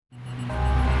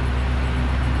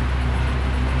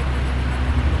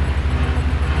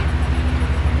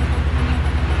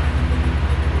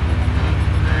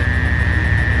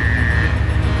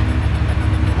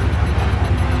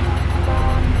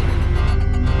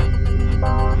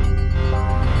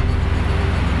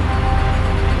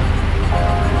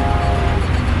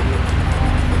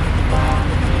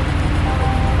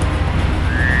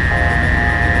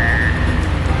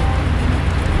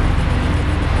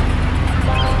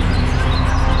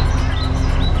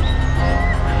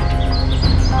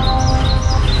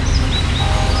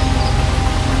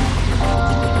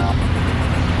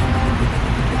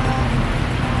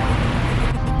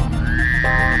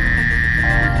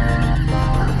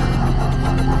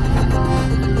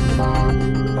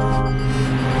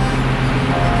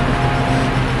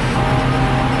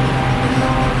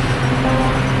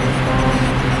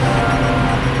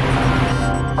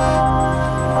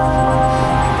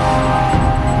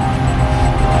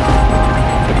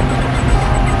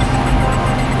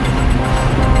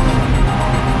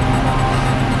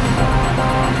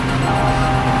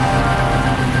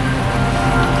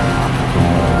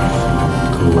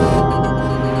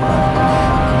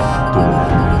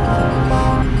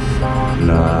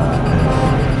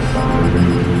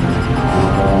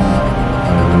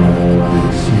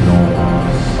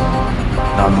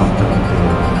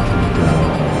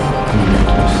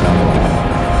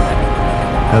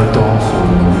Elle danse au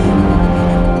mur,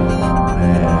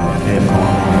 mais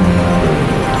aimant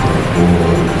très beau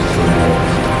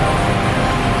céleste.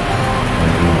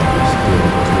 Elle est restée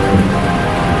très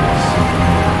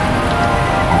signée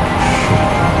en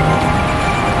chocolat.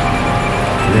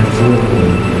 Les autres,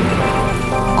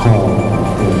 comme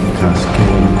une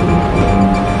cascade de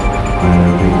gouttes de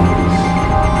l'église,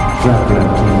 frappent la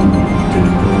tour de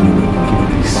l'eau qui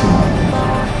glissante.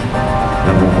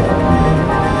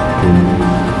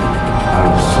 À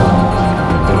le son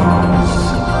de grâce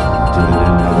de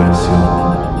l'innovation.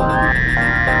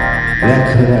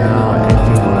 L'éclair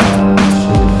éphémère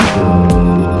souffle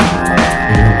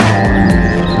et le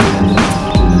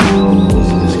monde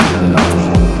de l'esclavage.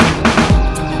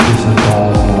 Ils se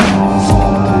dansent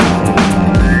ensemble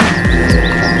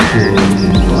et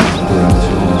une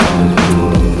inspiration sur le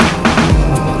tour.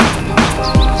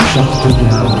 Chaque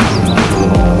bien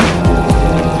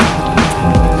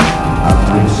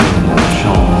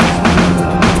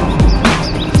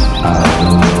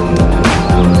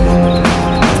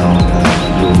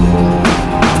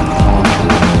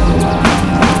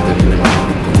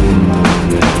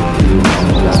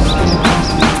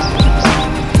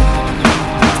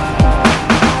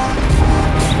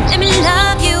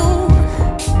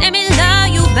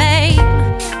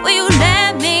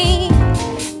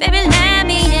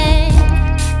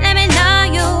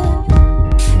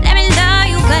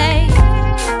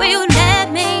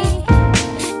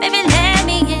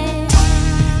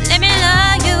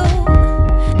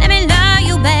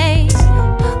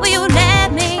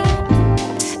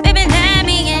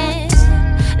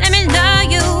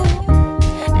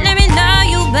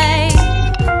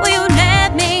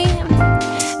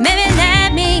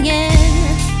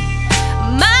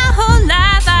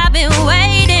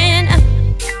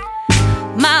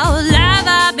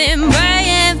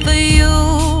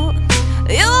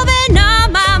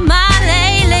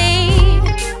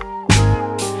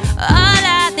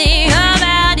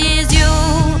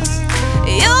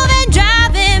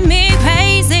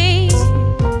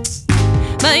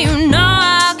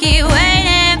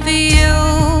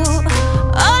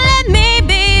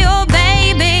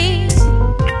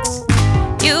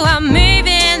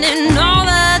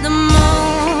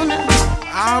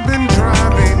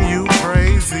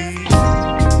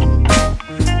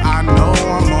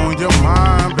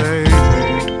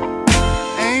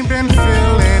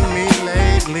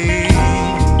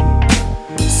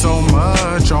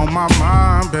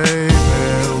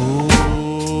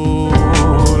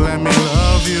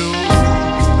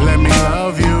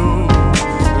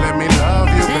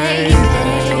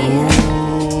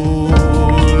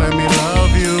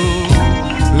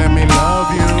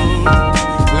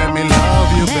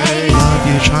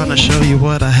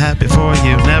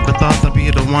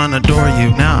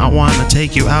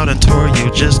you out and tour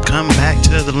you. Just come back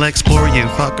to the explore you.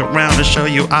 Fuck around and show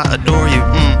you I adore you.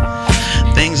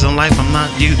 Things in life I'm not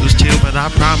used to, but I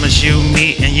promise you,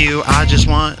 me and you, I just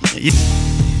want you.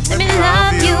 Let me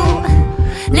love you.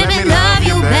 Let me love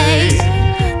you, babe.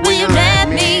 Will you let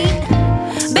me?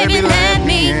 Baby, let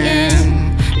me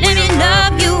in. Let me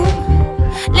love you.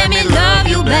 Let me love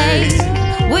you, babe.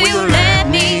 Will you let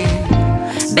me?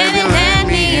 Baby, let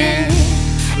me in.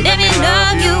 Let me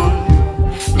love you.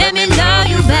 Let me love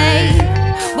you, babe.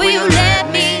 Will you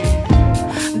let me?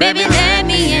 Baby, let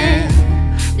me in.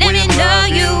 Let me love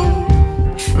you.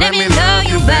 Let me love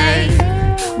you, babe.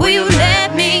 Will you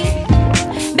let me?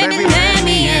 Baby, let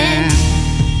me in.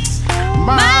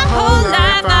 My whole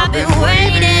life I've been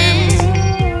waiting.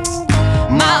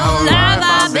 My whole life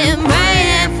I've been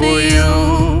waiting for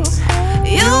you.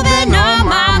 You've been on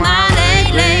my mind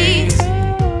lately.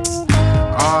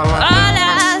 All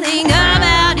I think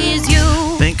about is you.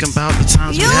 Think about the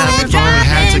times we had before we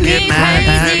had to get mad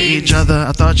at each other.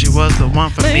 I thought you was the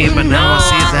one for me, but now I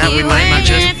see that we might not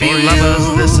just be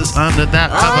lovers. This is under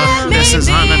that cover. This is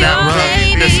under that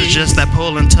rug. This is just that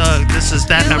pull and tug. This is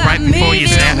that right before you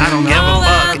say I don't give a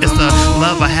fuck. It's the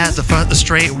love I had to further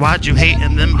straight. Why'd you hate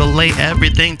and then belay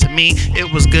everything to me?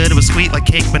 It was good, it was sweet like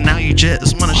cake, but now you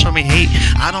just wanna show me hate.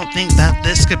 I don't think that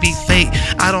this could be fate.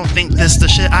 I don't think this the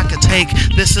shit I could take.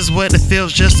 This is what it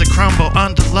feels just to crumble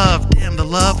under love. Damn, the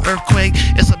love earthquake,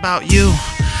 it's about you.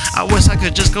 I wish I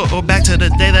could just go back to the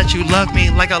day that you loved me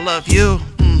like I love you.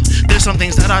 There's some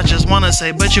things that I just wanna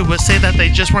say, but you would say that they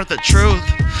just weren't the truth.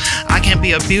 I can't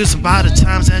be abused by the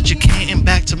times that you came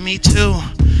back to me too.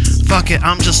 Fuck it,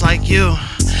 I'm just like you.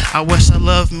 I wish I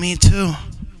loved me too.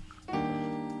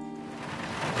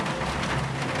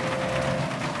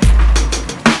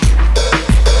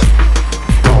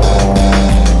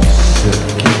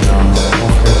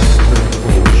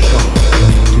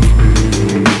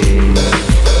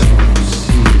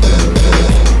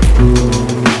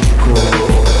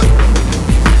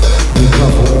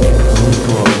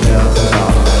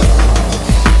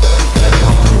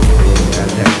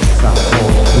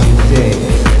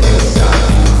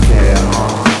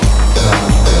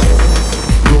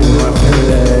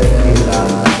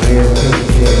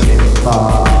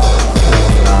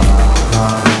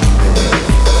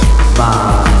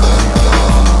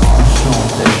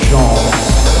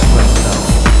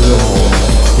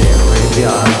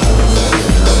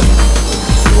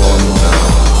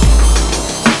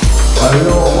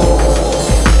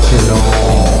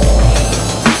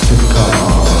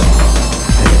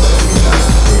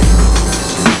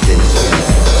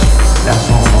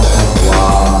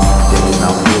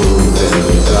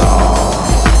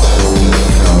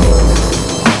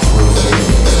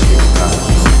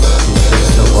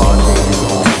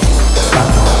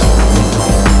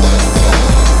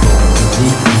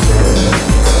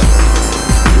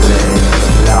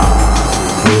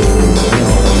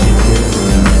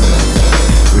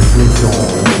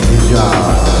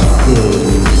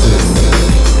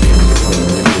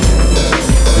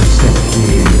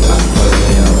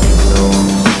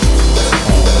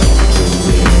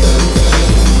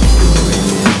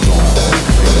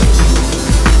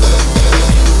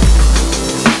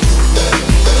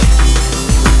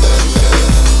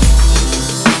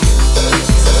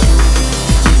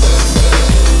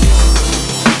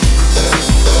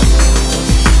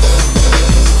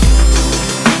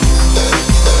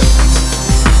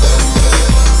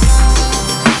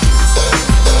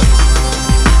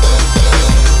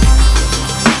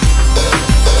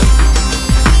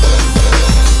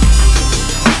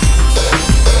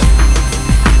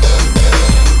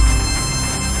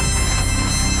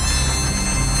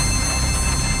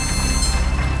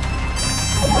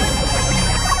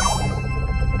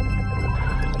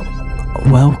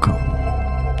 Welcome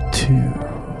to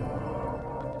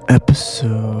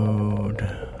episode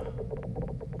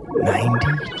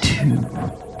 92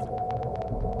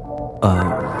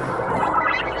 of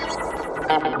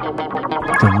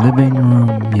the Living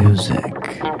Room music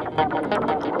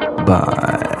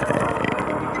by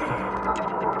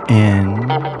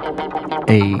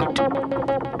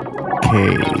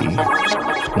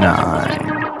N8K99.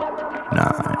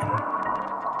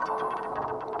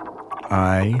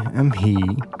 I am he,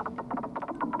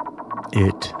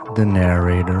 it, the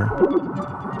narrator,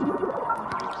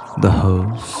 the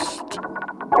host,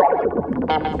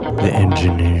 the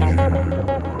engineer,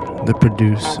 the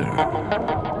producer.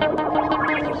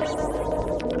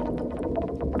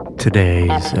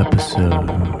 Today's episode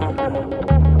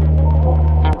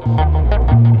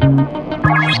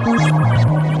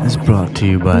is brought to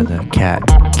you by the Cat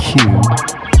Q.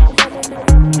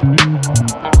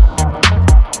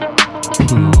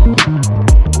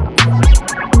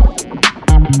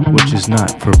 Which is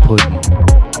not for pudding.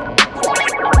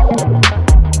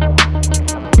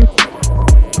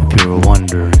 If you were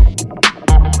wondering,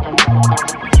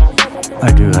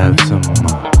 I do have some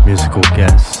musical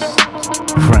guests,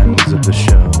 friends of the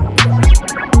show,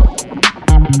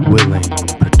 willing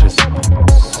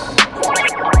participants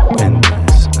in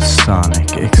this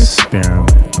sonic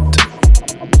experiment.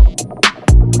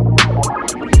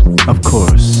 Of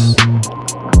course,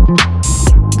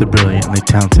 the brilliantly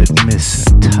talented Miss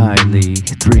Tylee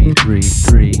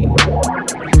 333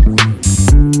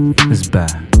 is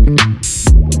back.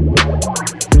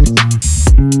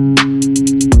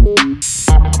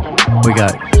 We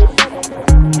got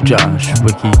Josh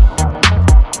Wiki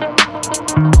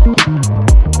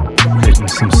hitting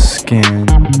some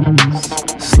skins,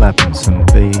 slapping some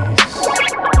bass,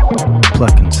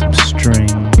 plucking some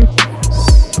strings,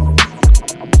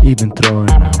 even throwing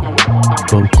a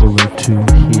vocal or two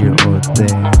here or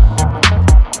there.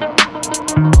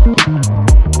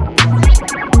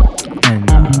 And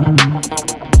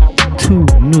two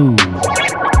new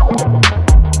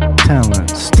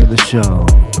talents to the show.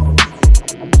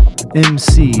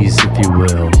 MCs, if you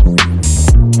will.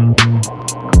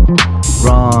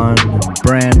 Ron and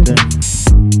Brandon.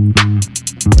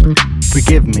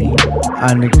 Forgive me,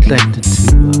 I neglected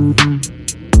to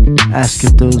ask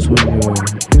if those were your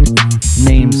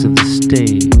names of the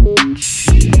stage.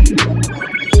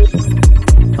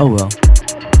 Oh well.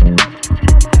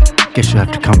 Guess you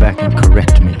have to come back and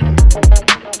correct me.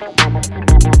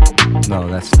 No,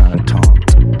 that's not a taunt.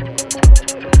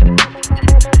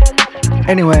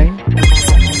 Anyway,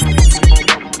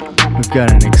 we've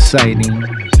got an exciting,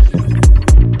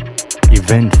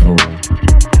 eventful,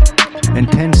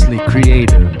 intensely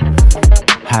creative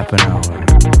half-an-hour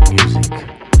music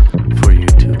for you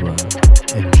to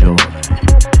enjoy.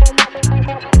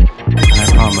 And I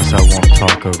promise I won't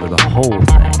talk over the whole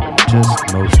thing,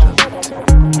 just most of it,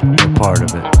 or part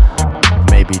of it,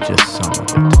 maybe just some of it.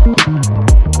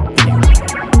 Anyway,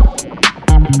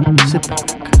 sit back,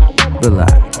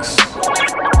 relax,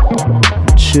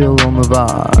 and chill on the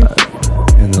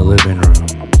vibe in the living room.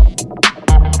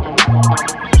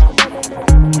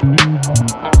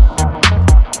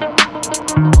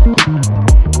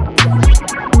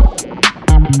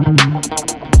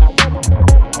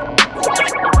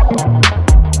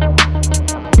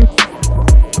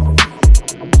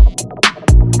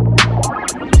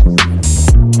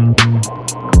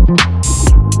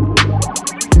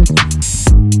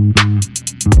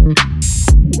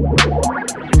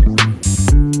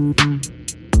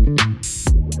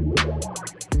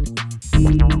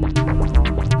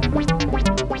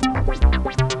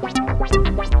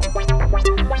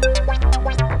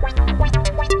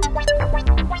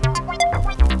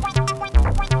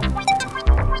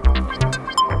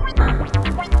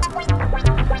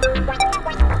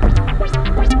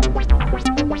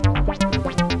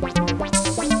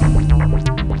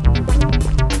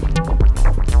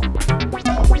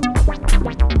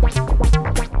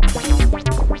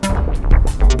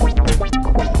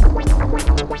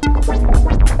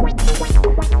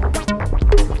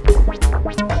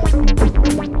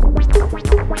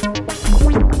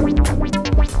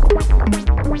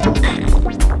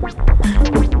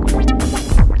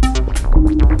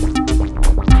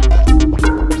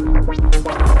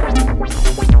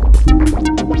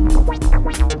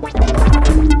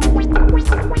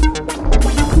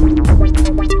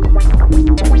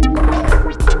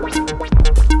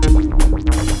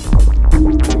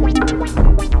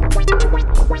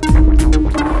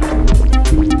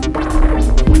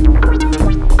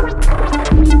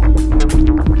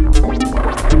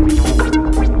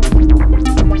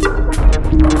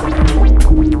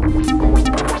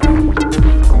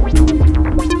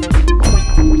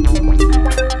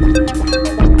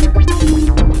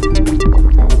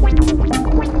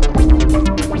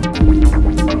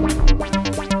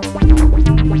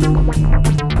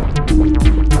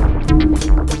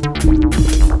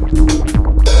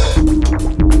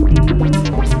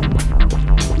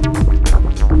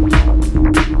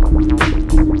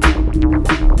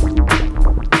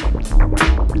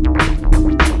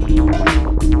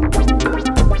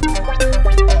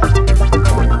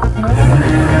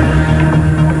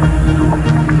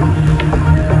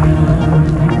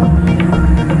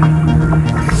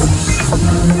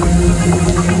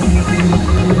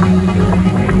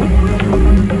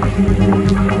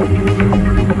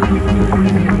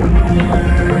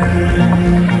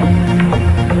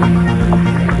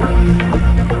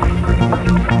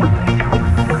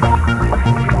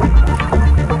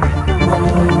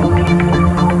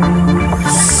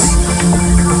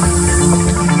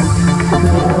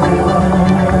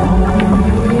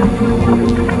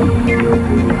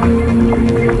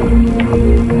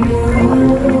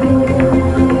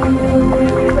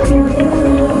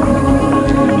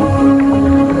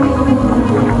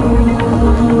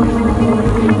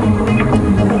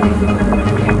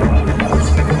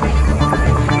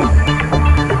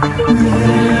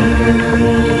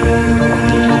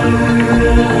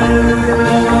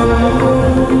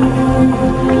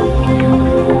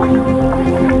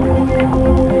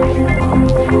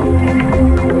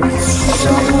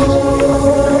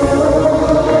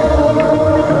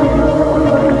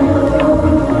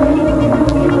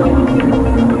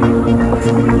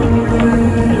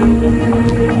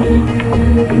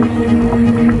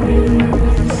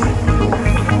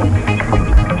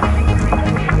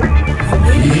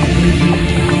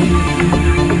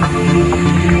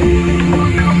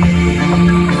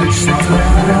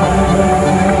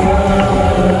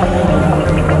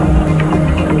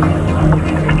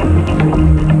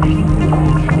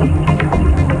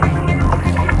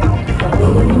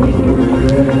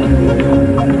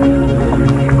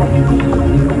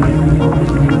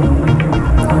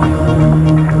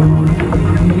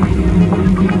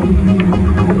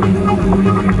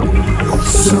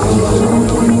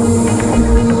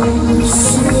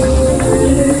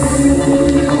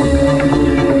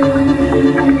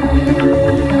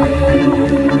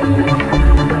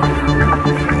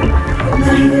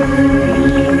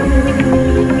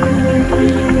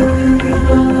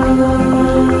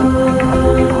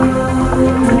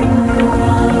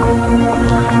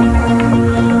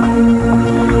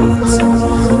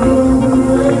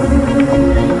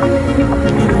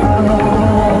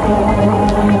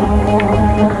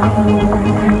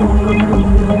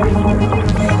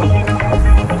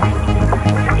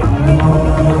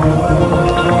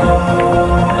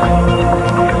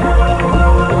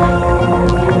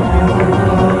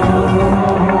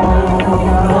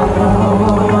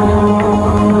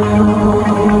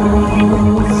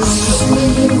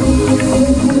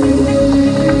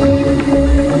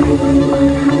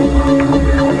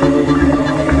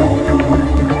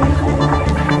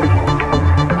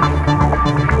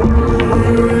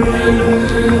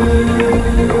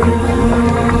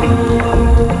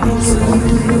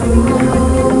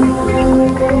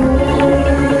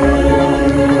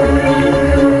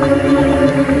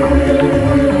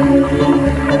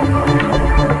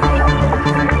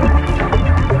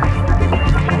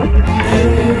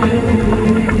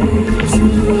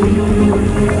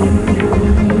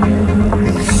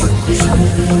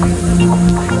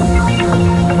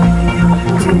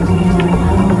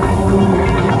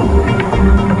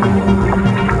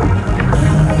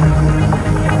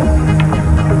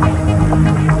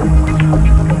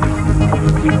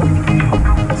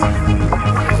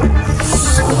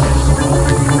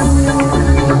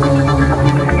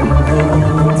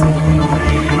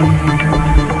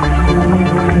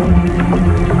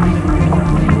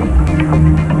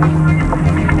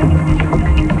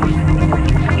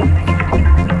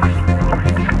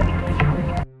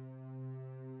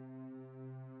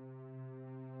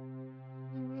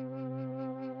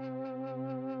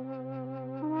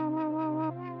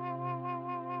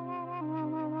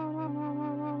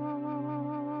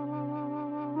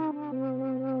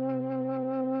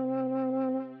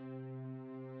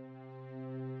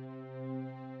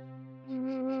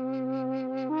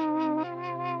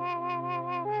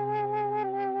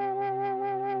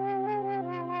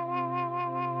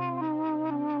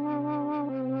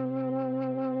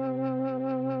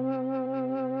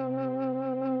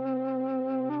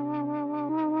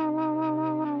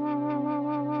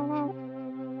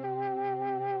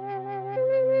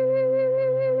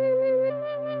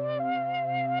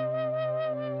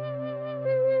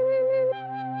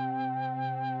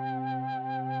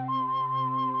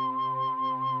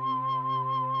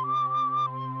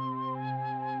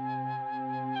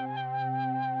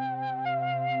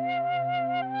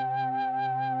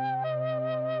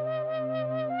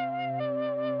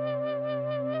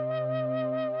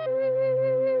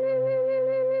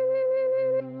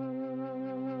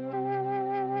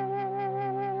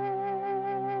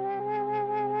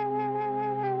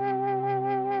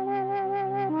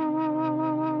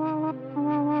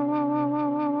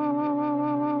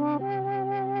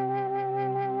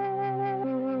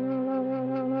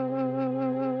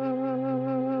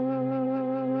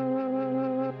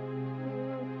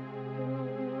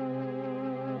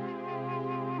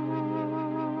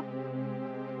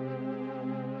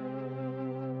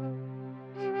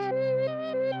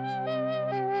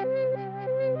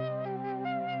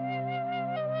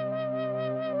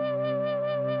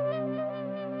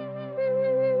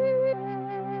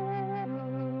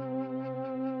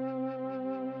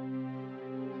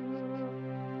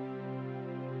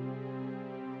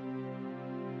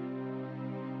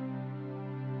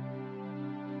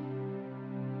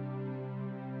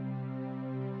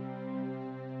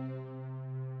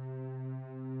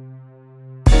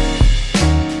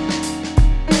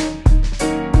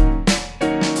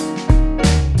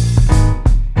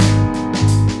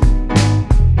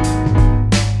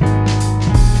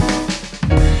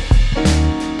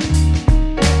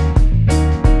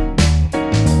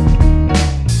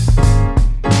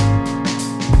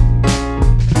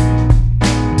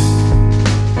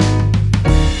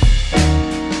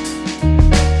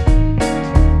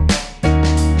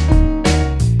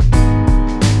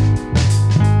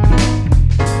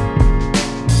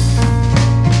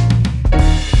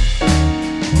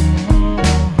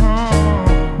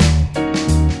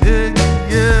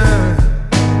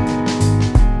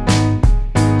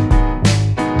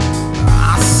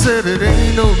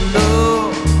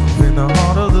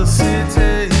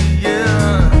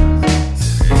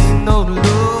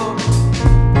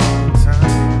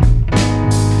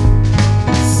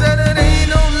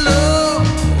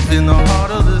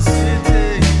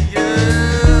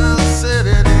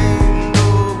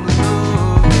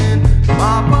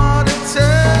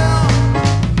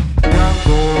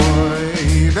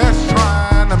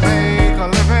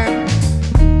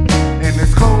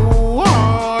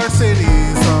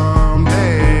 Cities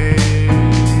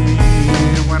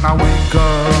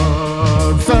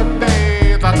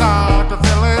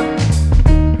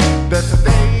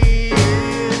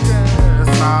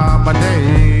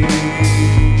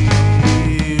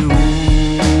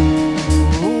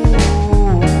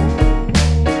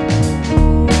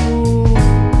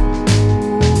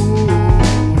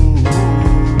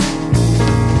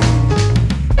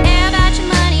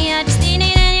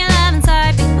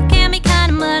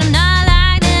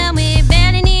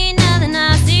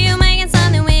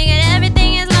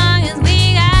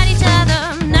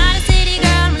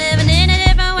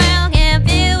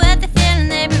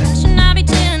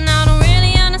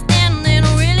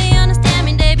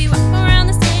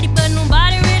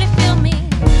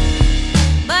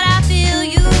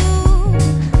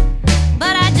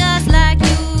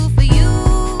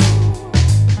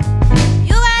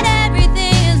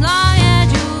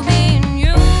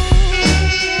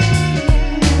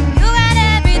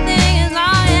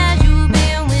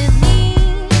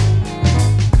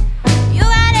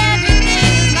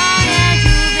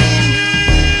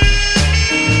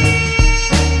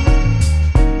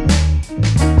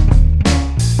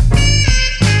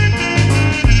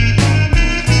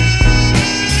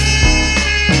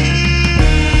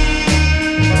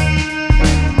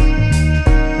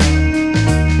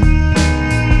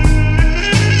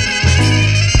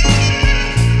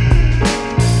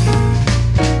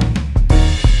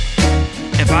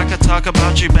talk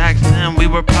about you back then, we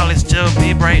would probably still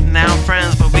be right now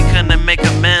friends, but we couldn't make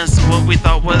amends to what we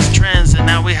thought was trends, and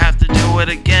now we have to do it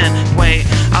again. Wait,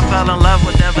 I fell in love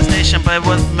with devastation, but it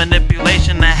was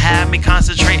manipulation that had me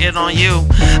concentrated on you.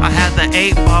 I had the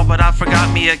 8 ball, but I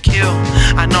forgot me a cue.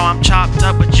 I know I'm chopped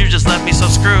up, but you just left me so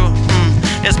screwed.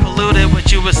 It's polluted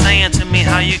what you were saying to me,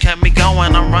 how you kept me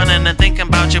going. I'm running and thinking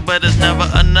about you, but it's never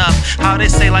enough. How they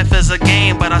say life is a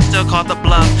game, but I still call the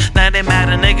bluff. Now they mad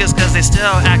at niggas cause they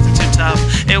still acting too tough.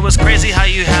 It was crazy how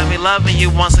you had me loving you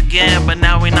once again, but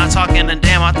now we not talking, and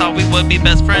damn, I thought we would be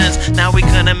best friends. Now we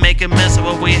couldn't make it miss of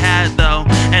what we had though,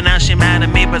 and now she mad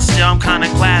at me, but still I'm kinda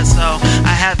glad. So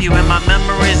I have you in my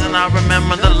memories and I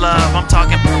remember the love. I'm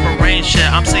talking purple rain shit,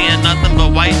 I'm seeing nothing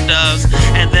but white doves.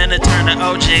 And then it turned to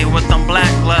OJ with them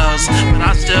black gloves, but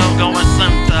I'm still going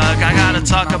Slim Thug. I gotta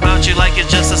talk about you like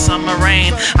it's just a summer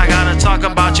rain. I gotta talk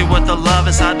about you with the love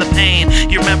inside the pain.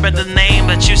 You remember the name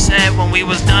that you said when we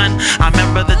was done? I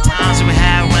remember the times we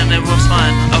had when it was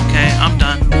fun. Okay, I'm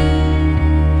done.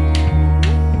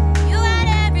 You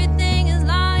had everything as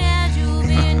long as you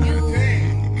been you.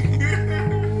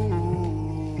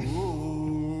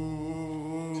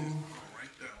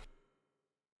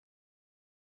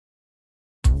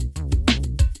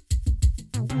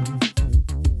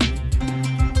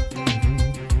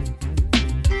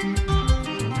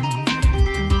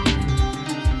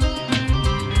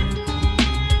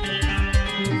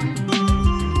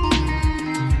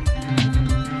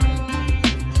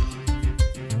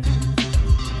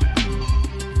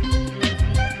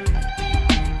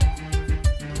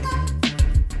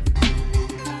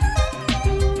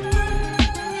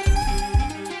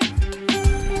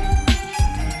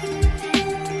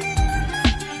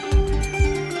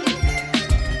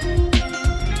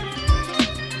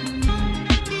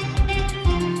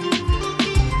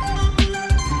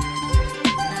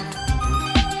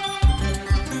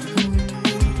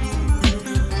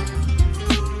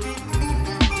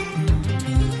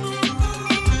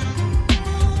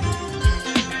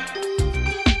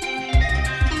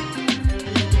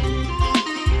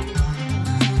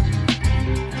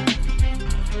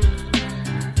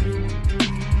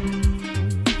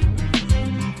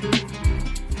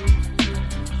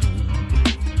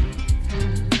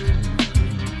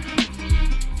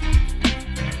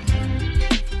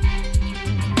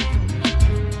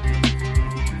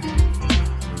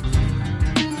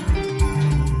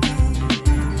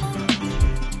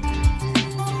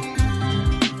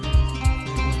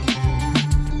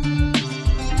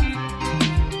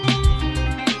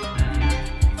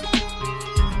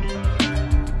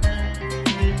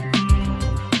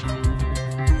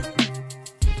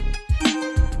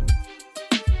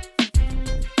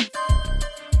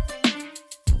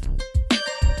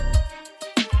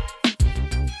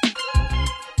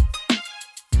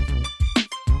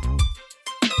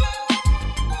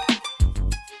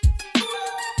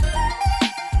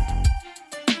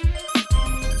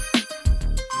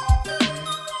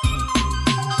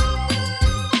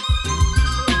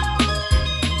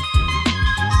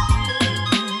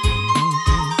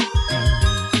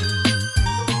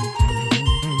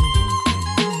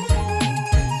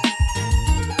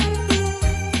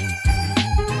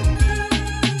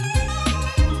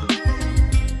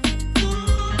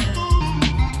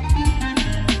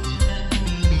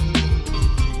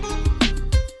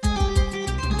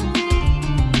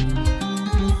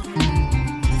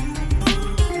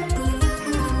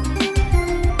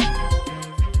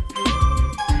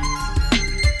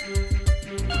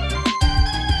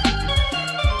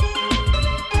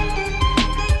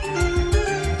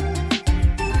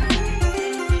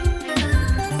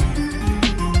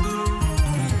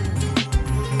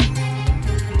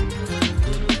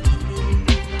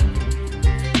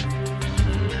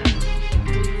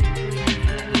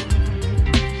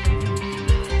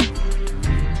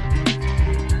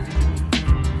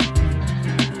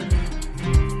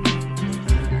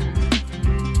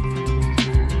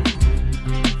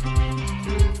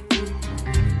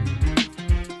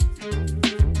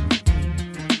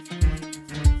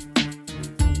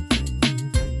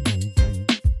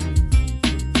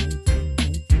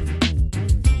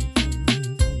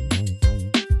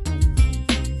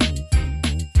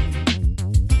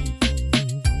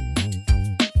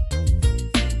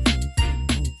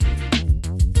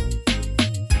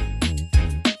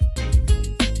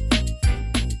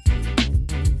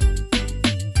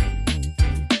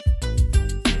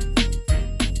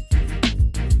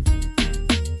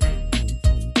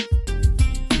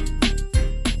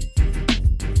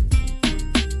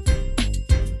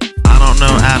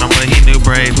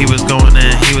 brave. He was going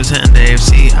in, he was hitting Dave.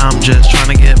 See, I'm just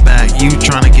trying to get back. You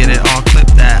trying to get it all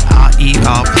clipped that. I'll eat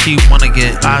off. She wanna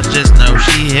get, I just know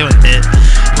she hit with it.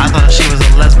 I thought she was a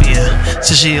lesbian,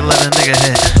 so she let a nigga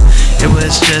hit. It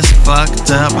was just fucked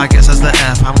up, I guess that's the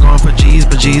F. I'm going for G's,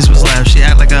 but G's was left. She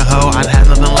act like a hoe, I'd had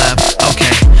nothing left.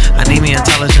 Okay, I need me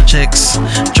intelligent chicks,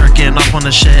 jerking off on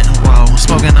the shit. Whoa,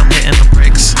 smoking, I'm hitting the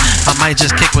bricks. I might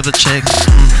just kick with a chick.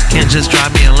 Can't just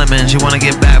drive me a lemon. She wanna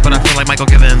get back, but I feel like Michael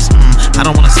Givens. I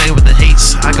don't wanna say with the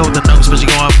hates. I go with the notes, but she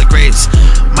go off the grapes.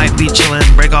 Might be chillin',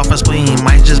 break off a spleen.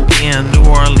 Might just be in New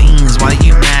Orleans. Why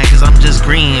you mad? Cause I'm just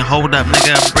green. Hold up,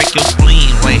 nigga, break your spleen.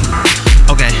 Wait.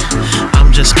 Okay,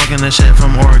 I'm just smoking this shit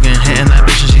from Oregon. Hitting that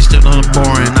bitch and she still doing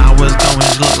boring. I was going,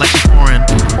 she looked like she's pouring.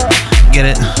 Get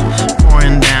it?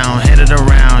 Pouring down, hit it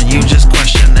around. You just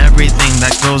question everything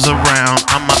that goes around.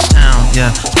 I'm uptown,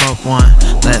 yeah, smoke one.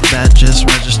 Let that just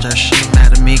register. She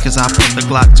mad at me cause I put the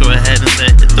Glock to her head and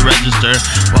then hit the register.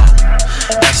 Whoa,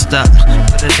 messed up,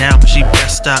 put it down but she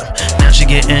pressed up. Now she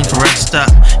getting caressed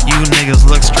up. You niggas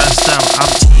look stressed out.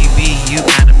 I'm TV, you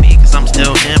mad at me cause I'm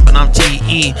still in, but I'm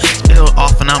TE. Spill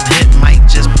off and I'm hit, might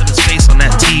just put his face on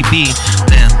that TB.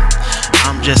 Damn,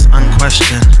 I'm just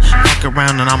unquestioned. Fuck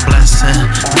around and I'm blessing.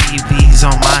 TV's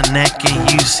on my neck and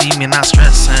you see me not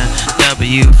stressing.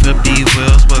 W for B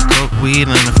wheels with coke, weed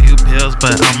and a few pills,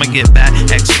 but I'ma get back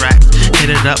extract. Hit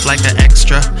it up like an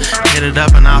extra. Hit it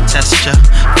up and I'll test ya.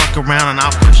 Fuck around and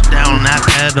I'll push down that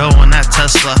pedal and that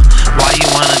Tesla. Why you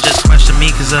wanna just question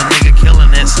me? Cause a nigga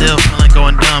killing it, still feeling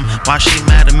going dumb. Why she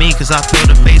mad at me? Cause I fill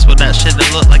the face with that shit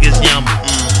that look like it's yum.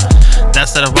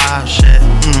 That's that wild shit.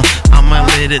 I'ma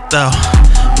lit it though.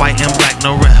 White and black,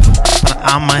 no rep. But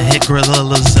I'ma hit Gorilla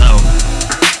Lizzo.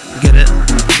 Get it?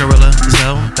 Gorilla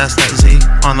Zo. That's that Z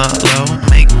on the low.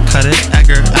 Make, cut it,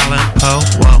 Edgar Allan Poe.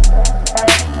 Whoa.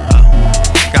 Oh.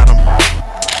 Got him.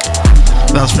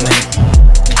 That was for Nate.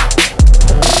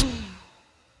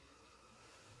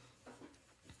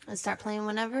 Let's start playing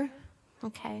whenever?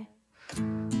 Okay.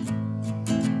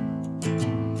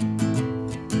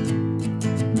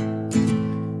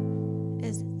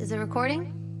 Is it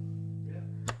recording?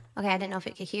 Okay, I didn't know if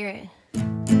it could hear it.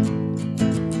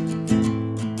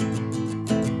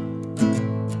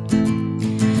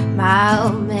 My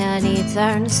old man, he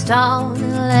turned to stone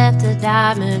and left a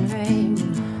diamond ring.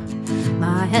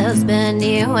 My husband,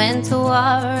 he went to war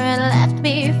and left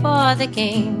me for the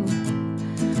king.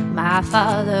 My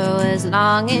father was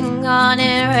long and gone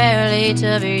and rarely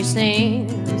to be seen.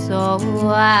 So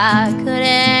I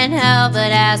couldn't help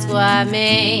but ask why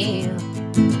me.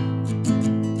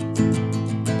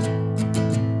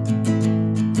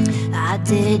 I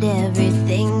did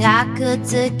everything I could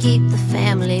to keep the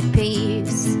family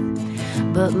peace,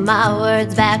 but my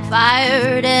words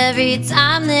backfired every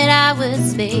time that I would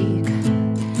speak.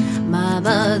 My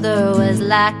mother was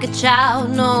like a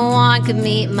child, no one could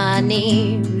meet my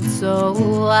needs. So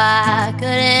I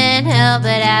couldn't help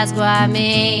but ask why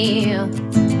me?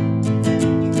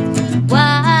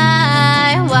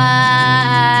 Why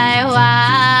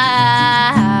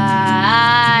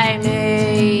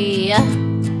me?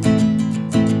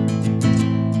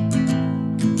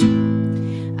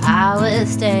 I would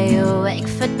stay awake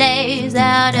for days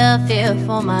out of fear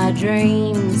for my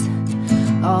dreams.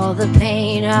 All the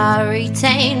pain I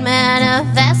retained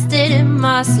manifested in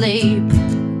my sleep.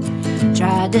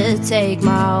 Tried to take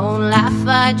my own life,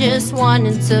 I just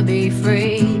wanted to be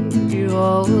free.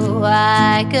 Oh,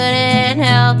 I couldn't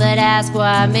help but ask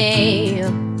why me?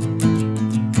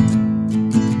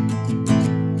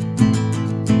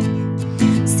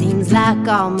 Seems like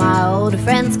all my old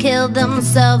friends killed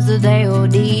themselves or they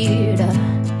OD'd.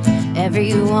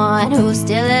 Everyone who's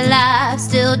still alive,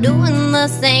 still doing the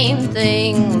same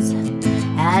things.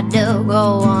 Had to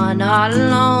go on all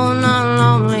alone, a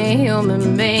lonely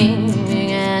human being.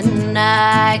 And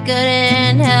I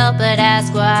couldn't help but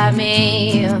ask why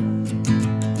me?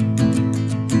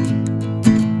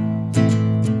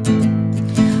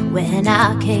 When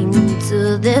I came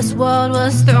to this world,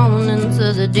 was thrown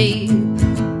into the deep.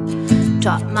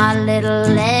 Taught my little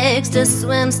legs to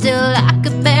swim, still I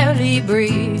could barely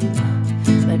breathe.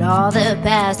 But all the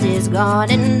past is gone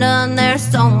and done, there's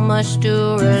so much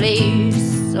to release.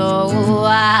 So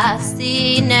I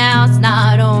see now it's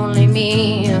not only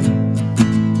me.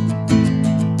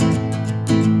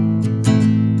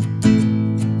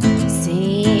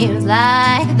 Seems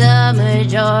like the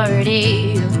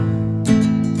majority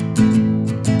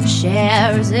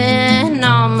shares in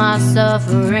all my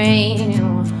suffering.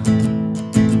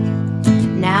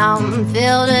 Now I'm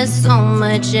filled with so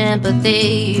much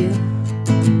empathy,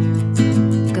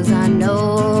 'cause I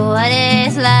know what it